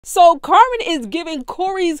So Carmen is giving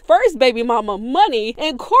Corey's first baby mama money,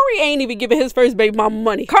 and Corey ain't even giving his first baby mama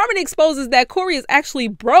money. Carmen exposes that Corey is actually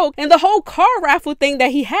broke, and the whole car raffle thing that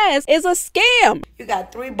he has is a scam. You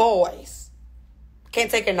got 3 boys. Can't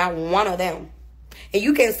take care of not one of them. And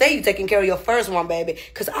you can't say you taking care of your first one, baby,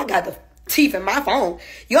 because I got the teeth in my phone.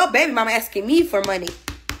 Your baby mama asking me for money.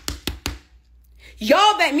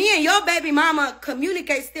 Me and your baby mama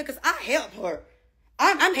communicate still because I help her.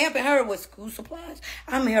 I'm helping her with school supplies.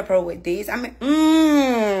 I'm helping her with this. Jew,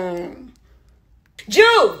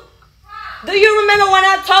 do you remember when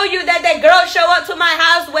I told you that girl showed up to my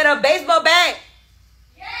house with a baseball bat?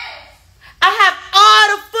 Yes. I have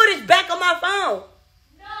all the footage back on my phone.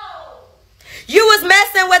 No. You was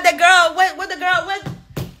messing with the girl. What's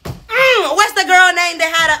the girl name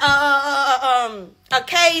that had a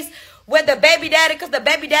case with the baby daddy because the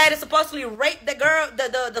baby daddy supposedly raped the girl,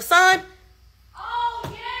 the son? Oh,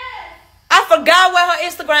 yes. I forgot what her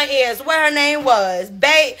Instagram is, what her name was.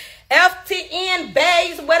 FTN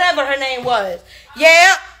Bays, whatever her name was.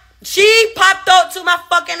 Yeah, she popped up to my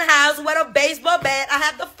fucking house with a baseball bat. I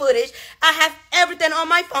have the footage. I have everything on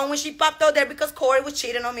my phone when she popped out there because Corey was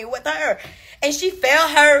cheating on me with her. And she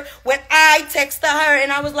felt her when I texted her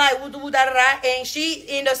and I was like, and she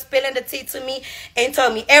ended up spilling the tea to me and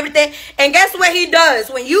told me everything. And guess what he does?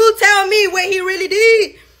 When you tell me what he really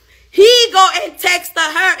did, he go and texted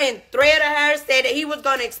her and threatened her, said that he was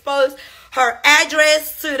going to expose her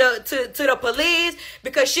address to the police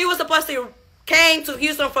because she was supposed to came to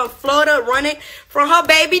Houston from Florida running from her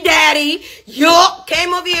baby daddy.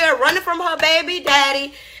 Came over here running from her baby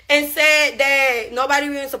daddy and said that nobody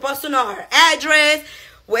was supposed to know her address,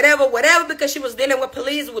 whatever, because she was dealing with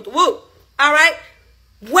police with whoop. All right.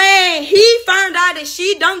 When he found out that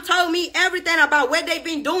she done told me everything about what they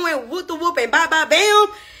been doing, whoop the whoop and bam,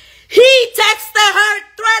 he texted her,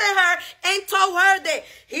 threatened her, and told her that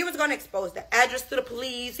he was going to expose the address to the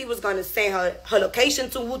police. He was going to send her location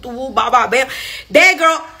to woo, bam. That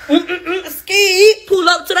girl, pull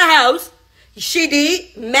up to the house. She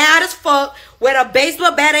did, mad as fuck, with a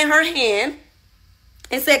baseball bat in her hand,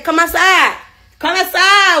 and said, come outside.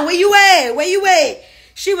 Where you at?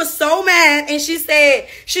 She was so mad, and she said,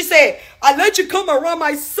 I let you come around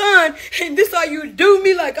my son, and this how you do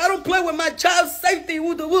me, like I don't play with my child's safety,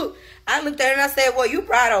 woo. I looked at her and I said, well, you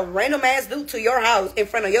brought a random ass dude to your house in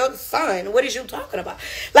front of your son. What is you talking about?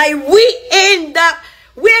 Like, we're in the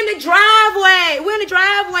driveway. What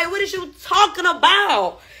is you talking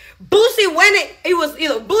about? Boosie it was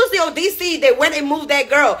either Boosie or DC that went and moved that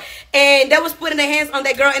girl. And they was putting their hands on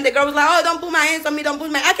that girl. And the girl was like, oh, don't put my hands on me.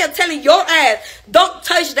 I kept telling your ass, don't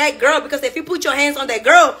touch that girl. Because if you put your hands on that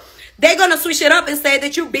girl, they're going to switch it up and say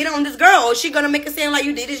that you beat on this girl. Or she going to make it seem like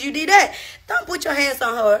you did this, you did that. Don't put your hands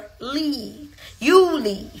on her. Leave. You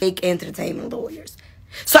leave. Fake entertainment lawyers.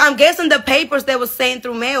 So I'm guessing the papers that was sent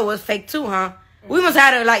through mail was fake too, huh? We must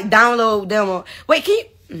have to like download them. Or, wait, can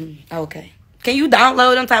you? Okay. Can you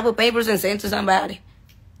download them type of papers and send to somebody?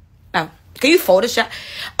 Oh. Can you Photoshop?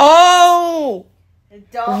 Oh.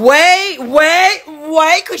 Wait.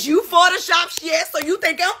 Because you Photoshop shit, so you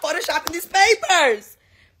think I'm Photoshopping these papers.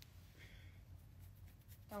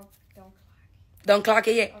 Don't clock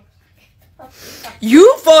it yet.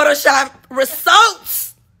 You Photoshop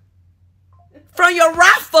results from your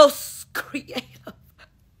raffle creator.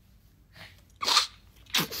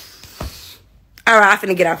 All right, I'm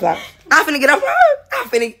finna get off.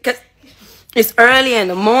 Because it's early in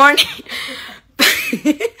the morning.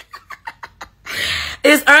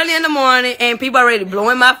 It's early in the morning and people already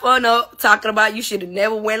blowing my phone up talking about you should have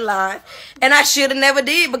never went live. And I should have never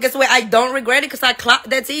did because wait, I don't regret it because I clocked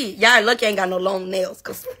that teeth. Y'all lucky I ain't got no long nails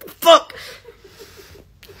because what the fuck?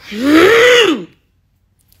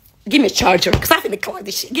 Give me a charger because I finna clock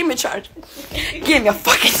this shit. Give me a charger. Give me a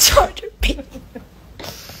fucking charger.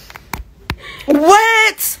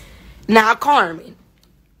 What? Now, Carmen.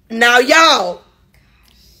 Now, y'all.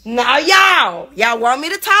 Y'all want me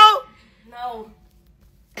to talk? No.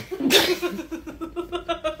 Because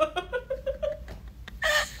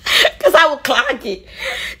I will clock it.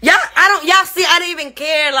 Y'all see, I didn't even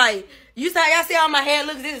care. Like, y'all see how my hair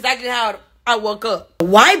looks? This is exactly how I woke up. The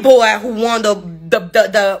white boy who won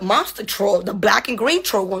the monster troll, the black and green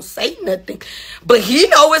troll, won't say nothing. But he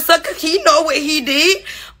know it's sucker. He know what he did.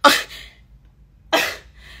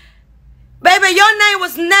 Baby, your name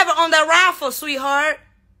was never on the raffle, sweetheart.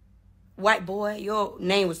 White boy, your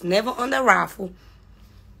name was never on the raffle.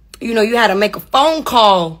 You know, you had to make a phone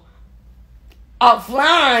call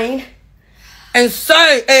offline and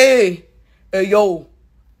say, hey, yo.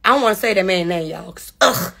 I don't want to say that man's name, y'all.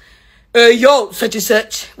 Hey, yo, such and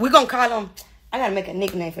such. We're going to call him. I got to make a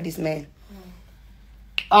nickname for this man.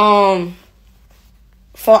 Four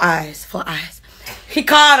Eyes. He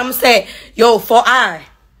called him and said, yo, 4i,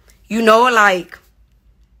 you know, like,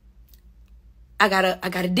 I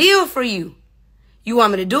got a deal for you. You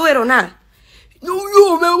want me to do it or not?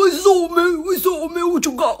 No, man, what's up, man? What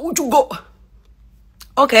you got?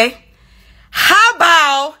 Okay. How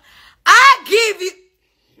about I give you...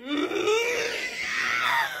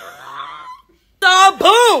 So,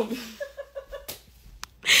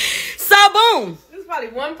 boom. There's probably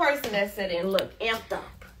one person that said it and look amped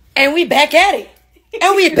up. And we back at it.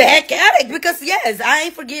 Because yes, I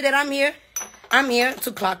ain't forget that I'm here. I'm here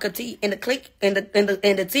to clock a T. And the click and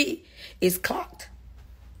the T is clocked.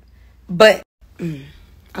 But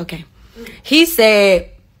okay. He said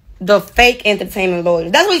the fake entertainment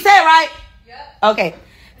lawyers. That's what he said, right? Yep. Okay.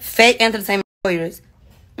 Fake entertainment lawyers.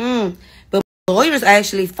 But lawyers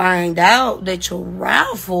actually find out that your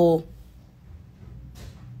raffle,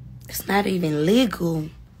 it's not even legal.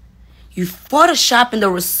 You photoshopping the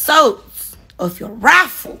results of your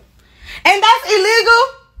raffle. And that's illegal?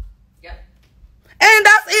 Yep. And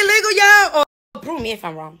that's illegal, y'all? Or prove me if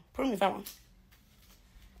I'm wrong. I'm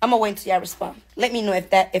going to wait until y'all respond. Let me know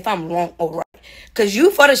if I'm wrong or right. Because you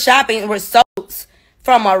photoshopping results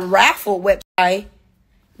from a raffle website,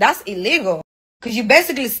 that's illegal. Because you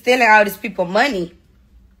basically stealing all these people money.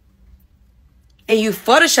 And you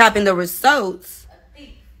photoshopping the results.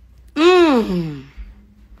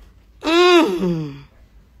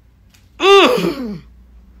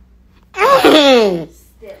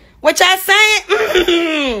 What y'all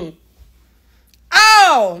saying?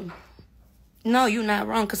 Oh. No, you're not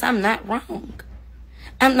wrong, because I'm not wrong.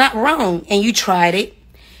 I'm not wrong. And you tried it.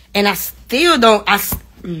 And I still don't.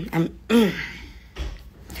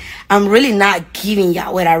 I'm really not giving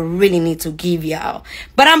y'all what I really need to give y'all.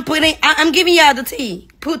 But I'm giving y'all the tea.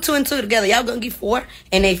 Put 2 and 2 together. Y'all gonna get 4.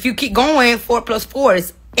 And if you keep going, 4 plus 4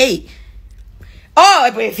 is 8.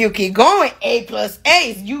 Oh, but if you keep going, 8 plus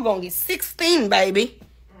 8, you gonna get 16, baby.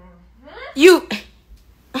 You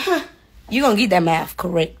gonna get that math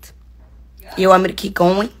correct. You want me to keep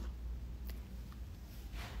going?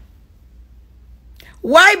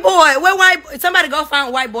 White boy, somebody go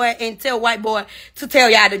find white boy and tell white boy to tell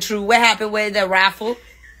y'all the truth. What happened with the raffle?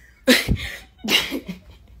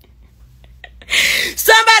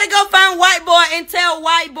 Somebody go find white boy and tell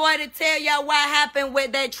white boy to tell y'all what happened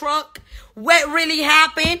with that truck. What really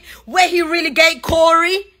happened? Where he really gave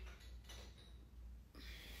Corey?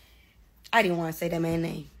 I didn't want to say that man's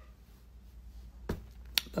name.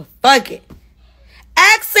 But fuck it.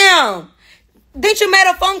 Ask him. Didn't you make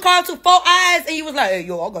a phone call to 4 Eyes and you was like, hey,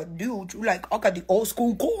 yo, I got to deal with you. Like, I got the old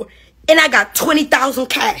school core. And I got 20,000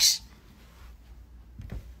 cash.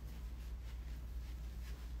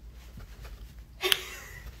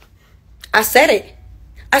 I said it.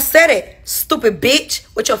 Stupid bitch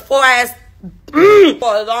with your 4 Eyes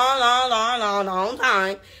for a long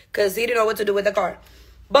time. Because he didn't know what to do with the car.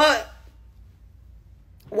 But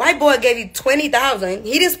white boy gave you 20,000.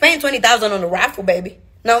 He didn't spend 20,000 on the raffle, baby.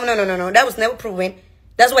 No. That was never proven.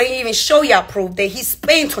 That's why he even show y'all proof that he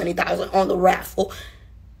spent 20,000 on the raffle.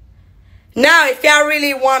 Now, if y'all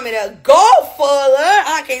really want me to go further,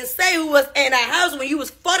 I can say who was in the house when you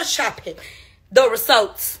was photoshopping the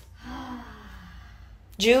results.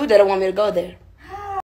 Jude, they don't want me to go there.